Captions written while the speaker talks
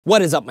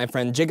What is up, my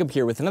friend? Jacob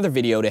here with another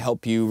video to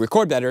help you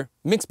record better,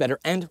 mix better,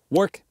 and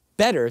work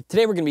better.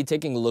 Today we're going to be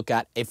taking a look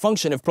at a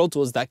function of Pro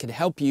Tools that could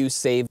help you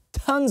save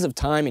tons of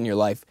time in your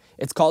life.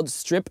 It's called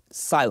Strip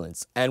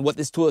Silence, and what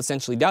this tool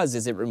essentially does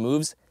is it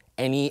removes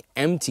any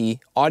empty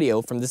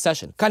audio from the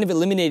session, kind of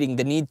eliminating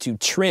the need to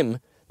trim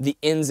the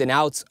ins and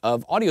outs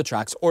of audio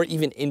tracks or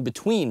even in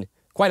between.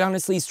 Quite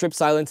honestly, Strip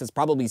Silence has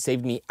probably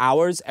saved me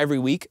hours every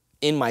week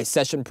in my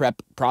session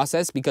prep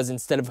process, because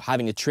instead of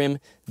having to trim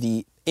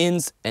the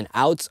ins and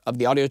outs of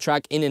the audio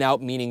track, in and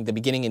out meaning the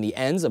beginning and the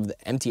ends of the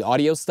empty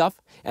audio stuff,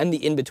 and the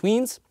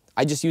in-betweens,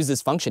 I just use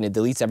this function. It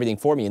deletes everything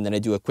for me, and then I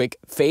do a quick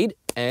fade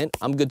and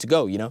I'm good to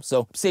go, you know?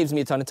 So saves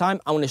me a ton of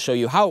time. I want to show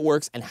you how it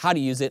works and how to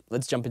use it.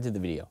 Let's jump into the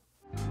video.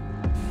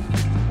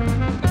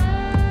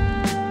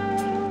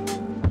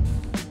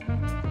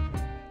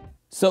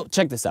 So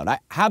check this out. I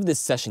have this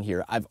session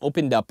here. I've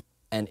opened up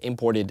and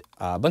imported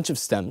a bunch of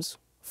stems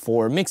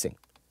for mixing.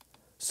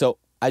 So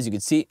as you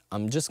can see,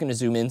 I'm just going to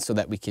zoom in so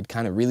that we could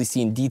kind of really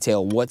see in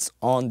detail what's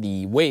on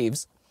the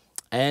waves.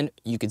 And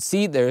you can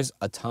see there's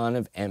a ton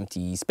of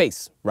empty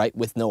space, right,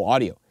 with no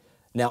audio.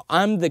 Now,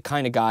 I'm the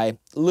kind of guy,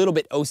 a little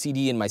bit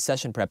OCD in my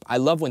session prep. I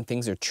love when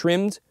things are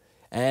trimmed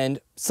and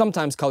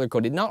sometimes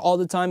color-coded. Not all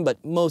the time,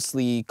 but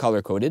mostly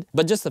color-coded.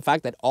 But just the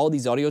fact that all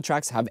these audio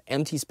tracks have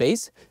empty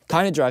space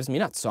kind of drives me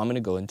nuts. So I'm going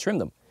to go and trim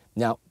them.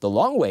 Now, the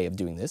long way of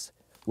doing this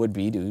would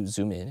be to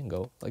zoom in and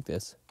go like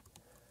this,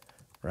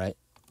 right?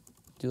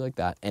 Do like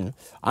that. And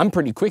I'm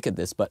pretty quick at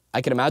this, but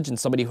I can imagine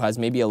somebody who has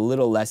maybe a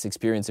little less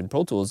experience in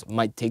Pro Tools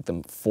might take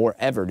them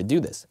forever to do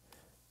this,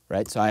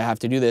 right? So I have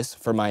to do this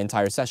for my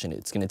entire session.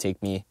 It's going to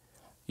take me,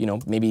 you know,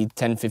 maybe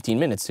 10, 15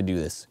 minutes to do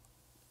this,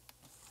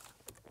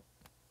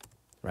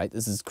 right?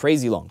 This is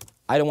crazy long.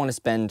 I don't want to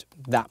spend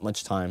that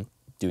much time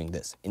doing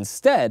this.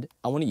 Instead,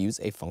 I want to use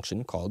a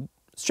function called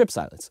Strip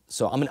Silence.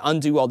 So I'm going to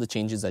undo all the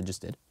changes I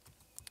just did.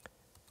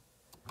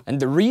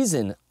 And the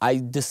reason I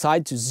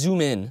decide to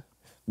zoom in,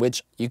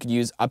 which you could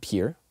use up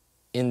here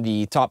in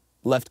the top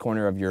left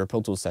corner of your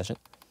Pro Tools session,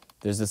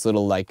 there's this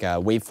little like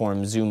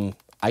waveform zoom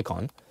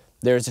icon.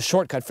 There's a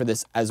shortcut for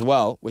this as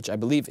well, which I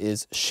believe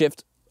is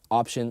Shift,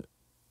 Option,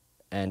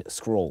 and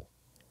Scroll.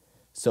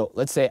 So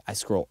let's say I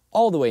scroll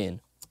all the way in,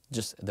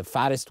 just the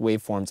fattest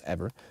waveforms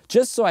ever,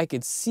 just so I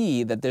could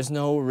see that there's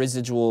no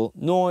residual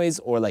noise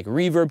or like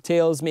reverb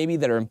tails maybe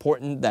that are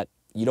important that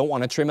you don't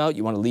want to trim out,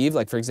 you want to leave.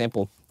 Like for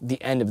example, the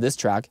end of this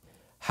track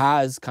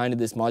has kind of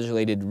this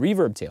modulated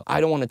reverb tail.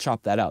 I don't want to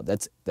chop that out.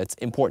 That's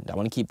important. I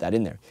want to keep that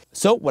in there.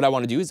 So what I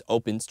want to do is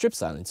open Strip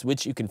Silence,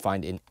 which you can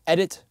find in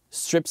Edit,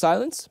 Strip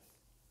Silence,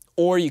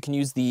 or you can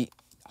use the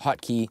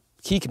hotkey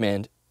key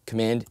command,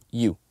 Command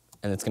U,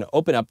 and it's going to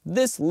open up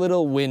this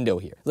little window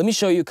here. Let me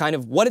show you kind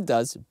of what it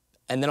does,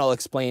 and then I'll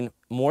explain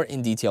more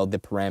in detail the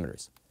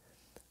parameters.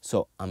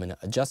 So I'm going to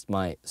adjust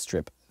my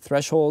strip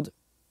threshold.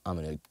 I'm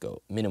going to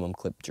go minimum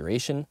clip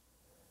duration,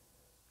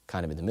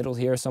 kind of in the middle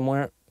here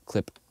somewhere.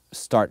 Clip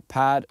start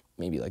pad,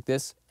 maybe like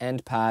this.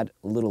 End pad,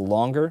 a little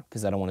longer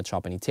because I don't want to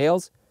chop any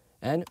tails.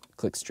 And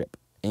click strip.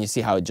 And you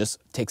see how it just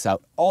takes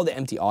out all the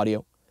empty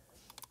audio.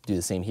 Do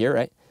the same here,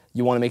 right?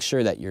 You want to make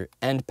sure that your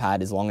end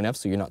pad is long enough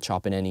so you're not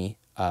chopping any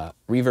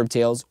reverb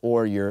tails,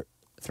 or your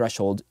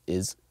threshold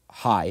is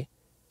high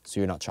so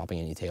you're not chopping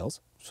any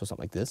tails. So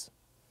something like this.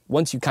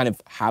 Once you kind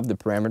of have the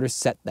parameters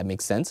set that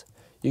makes sense,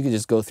 you can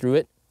just go through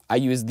it. I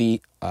use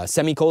the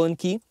semicolon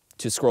key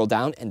to scroll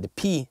down and the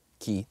P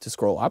key to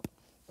scroll up.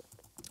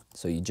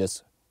 So you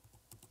just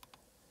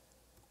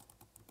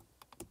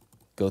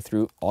go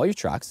through all your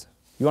tracks.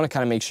 You want to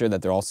kind of make sure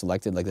that they're all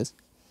selected like this.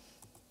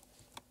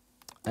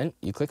 And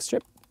you click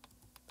strip.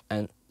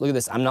 And look at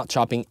this. I'm not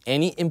chopping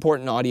any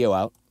important audio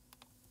out,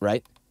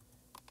 right?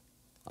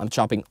 I'm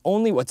chopping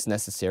only what's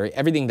necessary,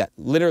 everything that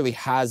literally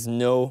has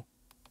no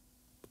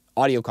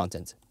audio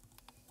content.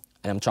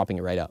 And I'm chopping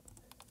it right out.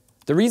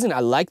 The reason I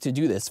like to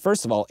do this,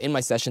 first of all, in my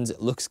sessions,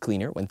 it looks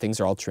cleaner when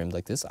things are all trimmed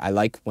like this. I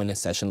like when a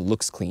session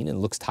looks clean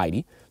and looks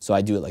tidy, so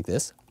I do it like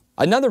this.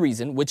 Another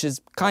reason, which is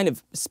kind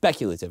of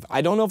speculative,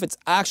 I don't know if it's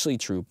actually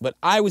true, but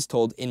I was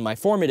told in my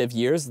formative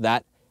years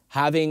that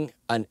having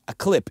a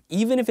clip,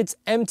 even if it's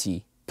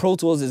empty, Pro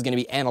Tools is going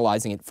to be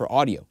analyzing it for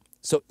audio.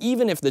 So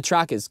even if the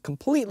track is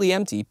completely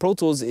empty, Pro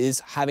Tools is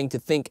having to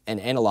think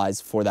and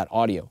analyze for that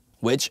audio,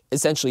 which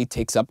essentially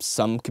takes up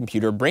some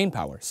computer brain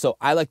power. So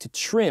I like to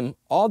trim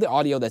all the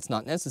audio that's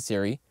not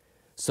necessary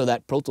so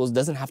that Pro Tools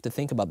doesn't have to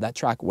think about that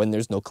track when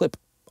there's no clip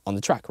on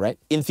the track, right?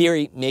 In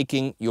theory,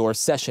 making your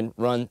session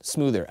run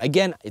smoother.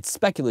 Again, it's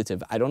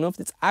speculative. I don't know if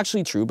it's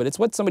actually true, but it's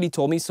what somebody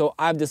told me, so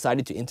I've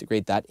decided to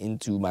integrate that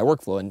into my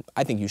workflow, and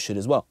I think you should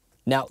as well.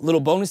 Now,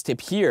 little bonus tip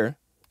here,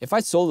 if I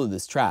solo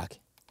this track,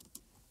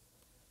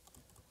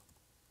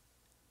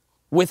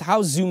 with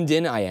how zoomed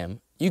in I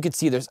am, you could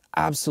see there's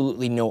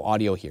absolutely no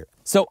audio here.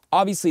 So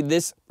obviously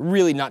this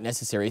really not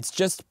necessary. It's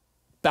just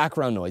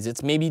background noise.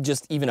 It's maybe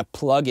just even a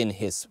plug-in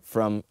hiss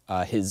from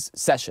his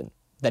session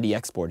that he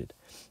exported.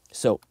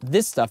 So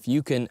this stuff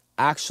you can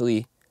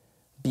actually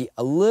be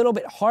a little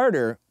bit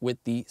harder with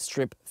the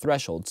strip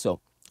threshold. So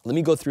Let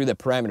me go through the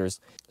parameters.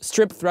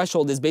 Strip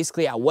threshold is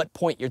basically at what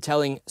point you're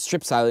telling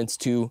strip silence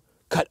to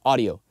cut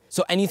audio.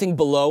 So anything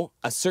below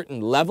a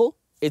certain level,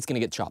 it's gonna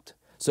get chopped.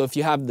 So if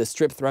you have the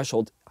strip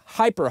threshold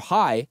hyper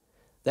high,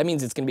 that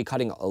means it's gonna be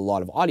cutting a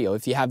lot of audio.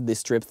 If you have the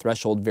strip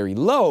threshold very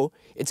low,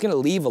 it's gonna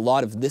leave a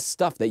lot of this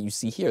stuff that you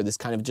see here, this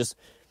kind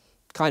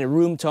of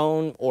room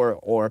tone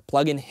or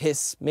plug-in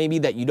hiss maybe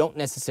that you don't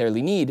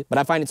necessarily need, but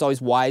I find it's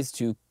always wise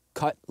to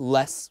cut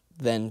less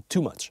than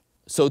too much.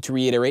 So to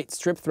reiterate,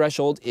 strip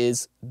threshold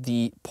is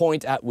the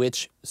point at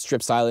which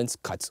strip silence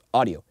cuts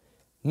audio.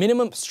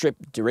 Minimum strip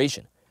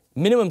duration.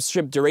 Minimum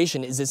strip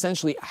duration is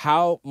essentially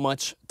how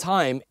much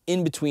time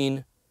in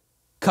between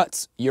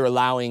cuts you're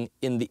allowing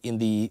in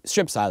the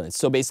strip silence.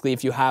 So basically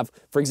if you have,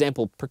 for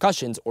example,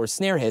 percussions or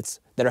snare hits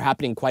that are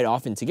happening quite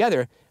often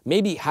together,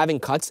 maybe having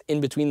cuts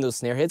in between those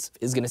snare hits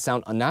is gonna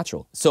sound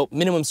unnatural. So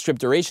minimum strip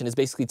duration is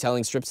basically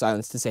telling strip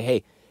silence to say,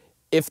 hey,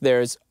 if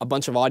there's a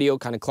bunch of audio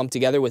kind of clumped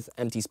together with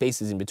empty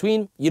spaces in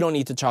between, you don't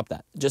need to chop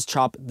that. Just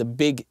chop the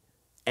big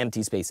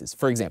empty spaces.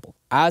 For example,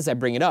 as I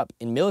bring it up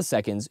in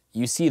milliseconds,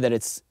 you see that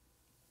it's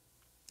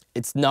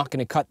not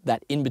gonna cut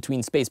that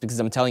in-between space because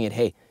I'm telling it,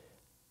 hey,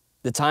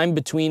 the time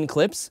between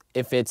clips,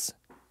 if it's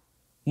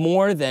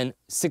more than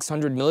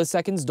 600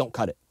 milliseconds, don't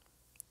cut it,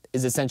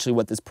 is essentially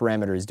what this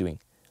parameter is doing.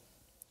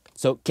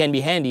 So it can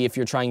be handy if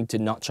you're trying to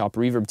not chop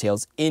reverb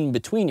tails in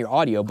between your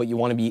audio, but you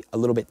want to be a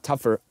little bit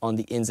tougher on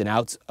the ins and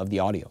outs of the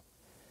audio.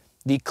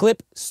 The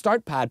clip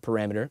start pad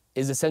parameter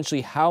is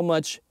essentially how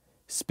much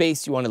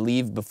space you want to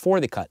leave before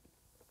the cut.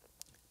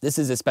 This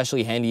is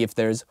especially handy if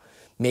there's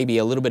maybe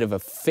a little bit of a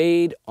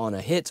fade on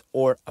a hit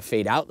or a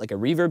fade out, like a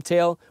reverb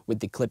tail with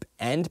the clip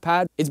end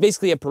pad. It's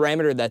basically a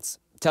parameter that's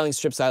telling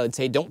strip silence,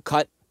 hey, don't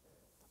cut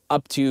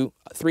up to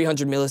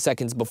 300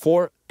 milliseconds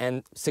before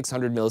and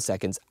 600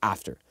 milliseconds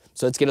after.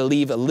 So it's gonna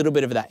leave a little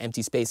bit of that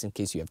empty space in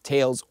case you have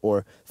tails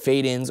or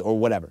fade-ins or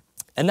whatever.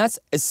 And that's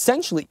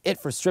essentially it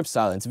for strip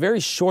silence.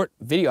 Very short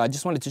video. I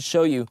just wanted to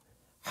show you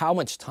how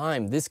much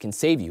time this can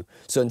save you.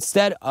 So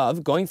instead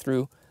of going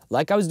through,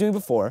 like I was doing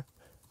before,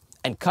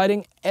 and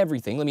cutting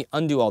everything, let me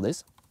undo all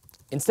this.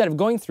 Instead of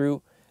going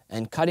through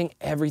and cutting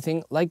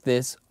everything like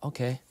this,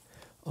 okay,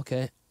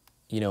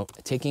 you know,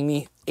 taking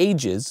me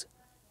ages,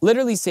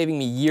 literally saving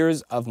me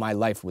years of my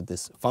life with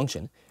this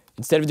function.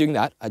 Instead of doing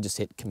that, I just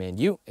hit Command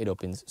U, it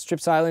opens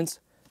strip silence.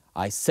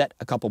 I set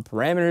a couple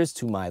parameters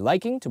to my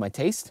liking, to my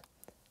taste.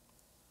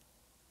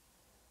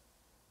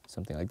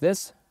 Something like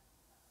this.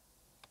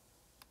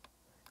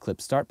 Clip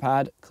start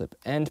pad, clip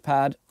end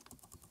pad.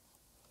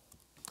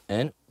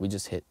 And we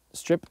just hit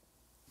strip,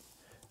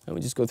 and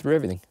we just go through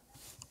everything.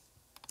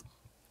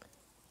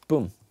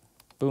 Boom,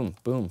 boom,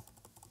 boom.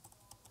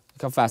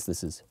 Look how fast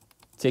this is.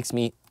 It takes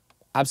me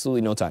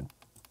absolutely no time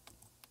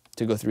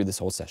to go through this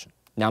whole session.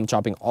 Now I'm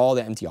chopping all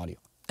the empty audio.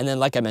 And then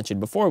like I mentioned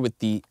before with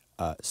the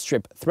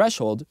strip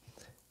threshold,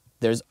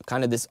 there's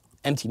kind of this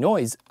empty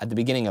noise at the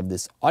beginning of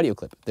this audio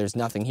clip. There's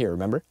nothing here,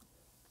 remember?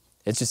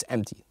 It's just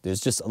empty. There's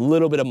just a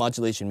little bit of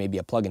modulation, maybe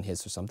a plug-in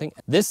hiss or something.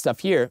 This stuff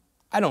here,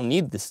 I don't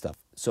need this stuff.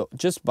 So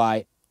just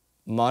by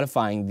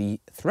modifying the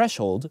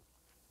threshold,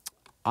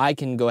 I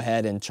can go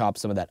ahead and chop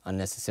some of that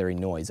unnecessary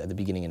noise at the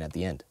beginning and at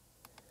the end.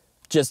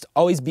 Just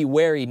always be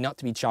wary not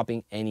to be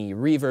chopping any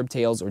reverb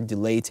tails or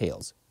delay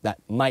tails that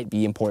might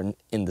be important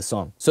in the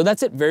song. So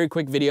that's it, very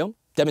quick video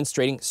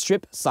demonstrating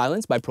strip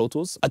silence by Pro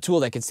Tools, a tool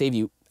that could save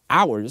you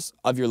hours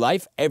of your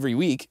life every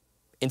week.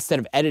 Instead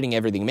of editing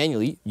everything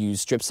manually, use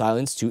strip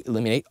silence to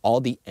eliminate all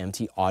the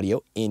empty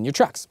audio in your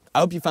tracks. I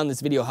hope you found this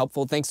video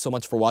helpful. Thanks so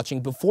much for watching.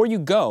 Before you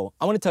go,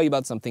 I want to tell you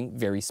about something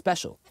very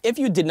special. If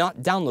you did not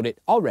download it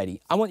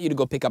already, I want you to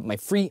go pick up my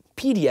free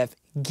PDF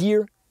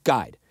gear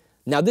guide.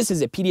 Now, this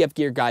is a PDF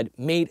gear guide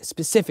made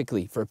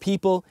specifically for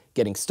people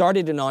getting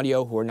started in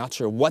audio who are not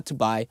sure what to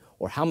buy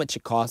or how much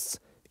it costs.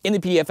 In the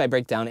PDF, I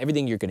break down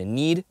everything you're going to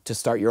need to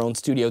start your own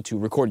studio to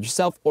record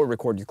yourself or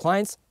record your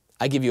clients.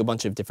 I give you a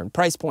bunch of different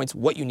price points,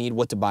 what you need,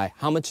 what to buy,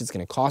 how much it's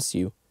going to cost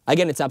you.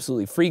 Again, it's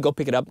absolutely free. Go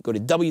pick it up. Go to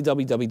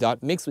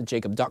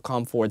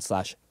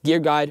www.mixwithjacob.com/gear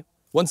guide.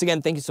 Once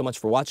again, thank you so much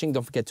for watching.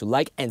 Don't forget to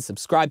like and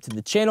subscribe to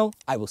the channel.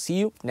 I will see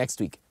you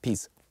next week.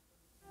 Peace.